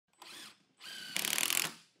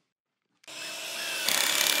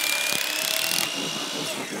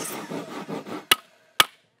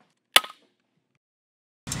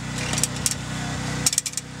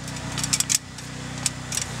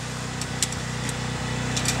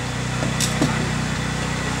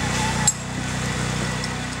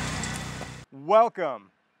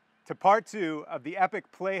Welcome to part 2 of the epic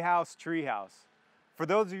Playhouse Treehouse. For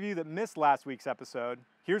those of you that missed last week's episode,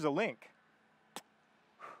 here's a link.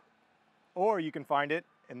 Or you can find it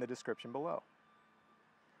in the description below.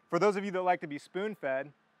 For those of you that like to be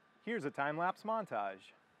spoon-fed, here's a time-lapse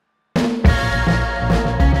montage.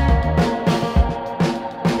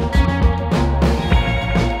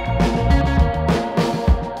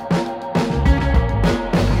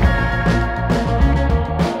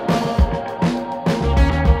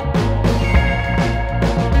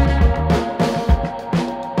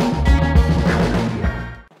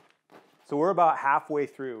 So we're about halfway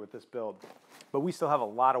through with this build, but we still have a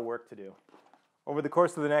lot of work to do. Over the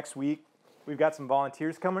course of the next week, we've got some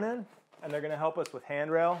volunteers coming in, and they're going to help us with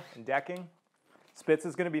handrail and decking. Spitz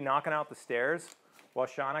is going to be knocking out the stairs, while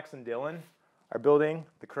Seanix and Dylan are building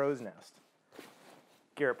the crow's nest.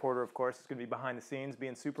 Garrett Porter, of course, is going to be behind the scenes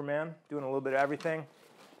being Superman, doing a little bit of everything.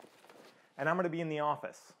 And I'm going to be in the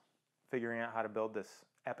office, figuring out how to build this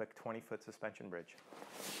epic 20-foot suspension bridge.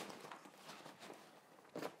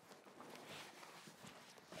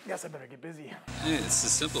 Guess I better get busy. It's a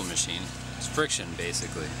simple machine. It's friction,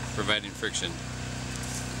 basically. Providing friction.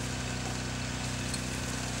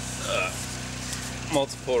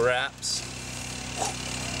 Multiple wraps.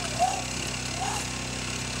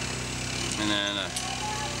 And then a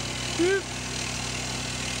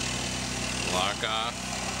lock off.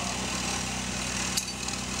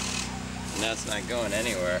 And that's not going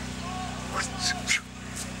anywhere.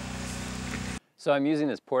 So I'm using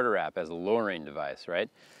this Porter wrap as a lowering device, right?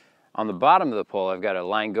 On the bottom of the pole, I've got a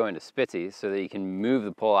line going to Spitzy so that you can move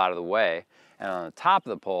the pole out of the way. And on the top of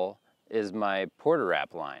the pole is my Porter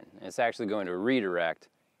wrap line. It's actually going to redirect,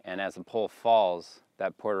 and as the pole falls,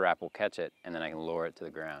 that Porter wrap will catch it, and then I can lower it to the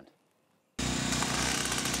ground.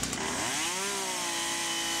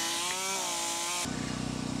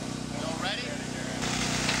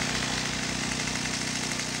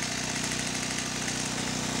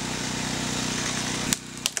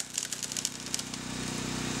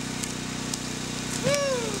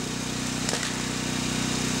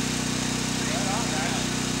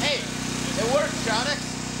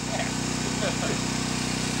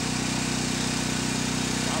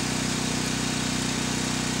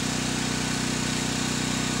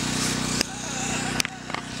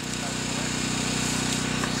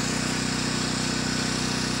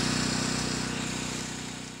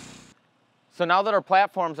 So now that our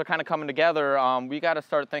platforms are kind of coming together, we got to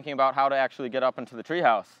start thinking about how to actually get up into the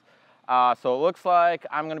treehouse. So it looks like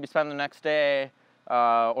I'm going to be spending the next day,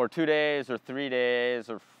 or 2 days, or 3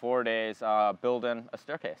 days, or 4 days building a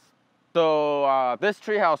staircase. So this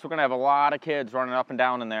treehouse, we're going to have a lot of kids running up and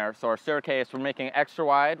down in there. So our staircase, we're making it extra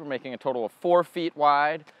wide. We're making a total of 4 feet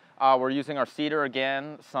wide. We're using our cedar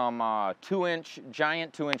again, some 2-inch,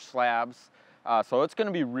 giant 2-inch slabs. So it's going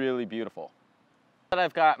to be really beautiful.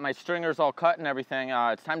 I've got my stringers all cut and everything.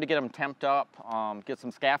 It's time to get them temped up, get some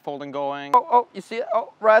scaffolding going. Oh, you see it?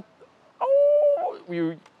 Oh, right. Oh,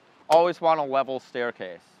 you always want a level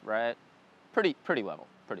staircase, right? Pretty level,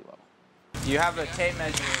 pretty level. Do you have a tape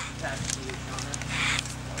measure attached to the counter?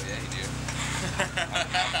 Oh yeah, you do.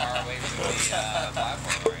 How far away from the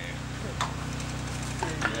platform are you?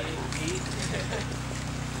 8 feet.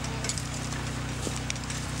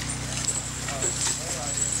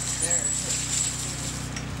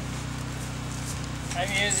 I'm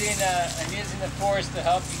using the force to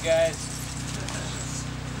help you guys.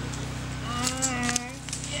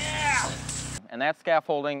 Yeah! And that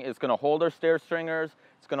scaffolding is going to hold our stair stringers,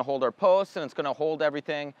 it's going to hold our posts, and it's going to hold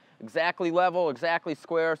everything exactly level, exactly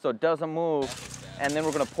square, so it doesn't move. And then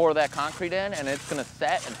we're going to pour that concrete in, and it's going to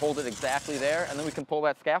set and hold it exactly there, and then we can pull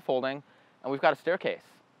that scaffolding, and we've got a staircase.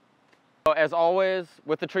 So as always,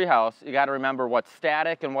 with the treehouse, you got to remember what's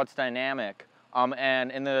static and what's dynamic.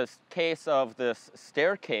 And in the case of this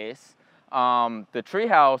staircase, the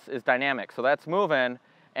treehouse is dynamic, so that's moving,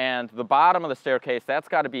 and the bottom of the staircase, that's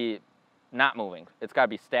got to be not moving. It's got to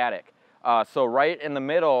be static. So right in the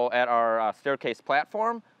middle at our staircase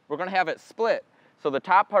platform, we're going to have it split. So the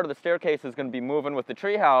top part of the staircase is going to be moving with the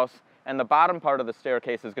treehouse, and the bottom part of the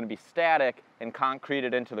staircase is going to be static and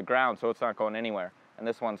concreted into the ground, so it's not going anywhere. And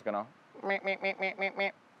this one's going to meep, meep, meep, meep, meep,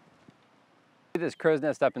 meep. This crow's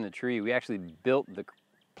nest up in the tree, we actually built the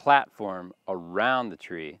platform around the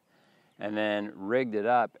tree and then rigged it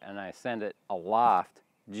up, and I sent it aloft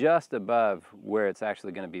just above where it's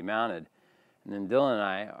actually going to be mounted. And then Dylan and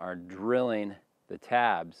I are drilling the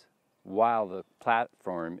tabs while the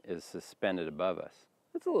platform is suspended above us.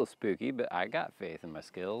 It's a little spooky, but I got faith in my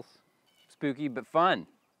skills. Spooky but fun.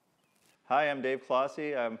 Hi, I'm Dave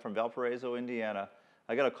Clossy. I'm from Valparaiso, Indiana.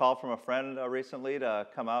 I got a call from a friend recently to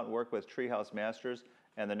come out and work with Treehouse Masters,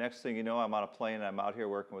 and the next thing you know, I'm on a plane and I'm out here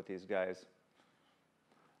working with these guys.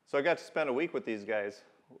 So I got to spend a week with these guys,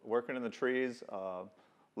 working in the trees,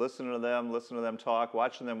 listening to them talk,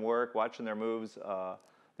 watching them work, watching their moves.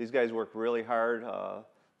 These guys work really hard.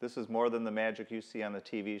 This is more than the magic you see on the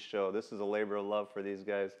TV show. This is a labor of love for these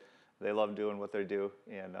guys. They love doing what they do,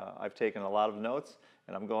 and I've taken a lot of notes,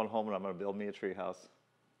 and I'm going home and I'm going to build me a tree house.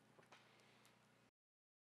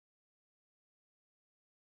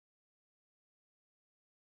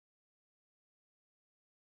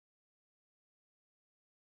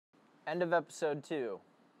 End of episode 2.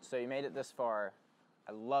 So you made it this far.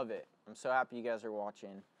 I love it. I'm so happy you guys are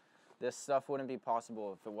watching. This stuff wouldn't be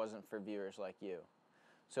possible if it wasn't for viewers like you.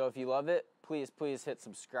 So if you love it, please hit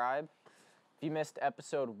subscribe. If you missed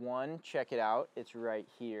episode 1, check it out. It's right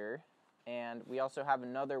here. And we also have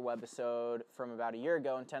another webisode from about a year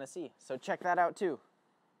ago in Tennessee. So check that out too.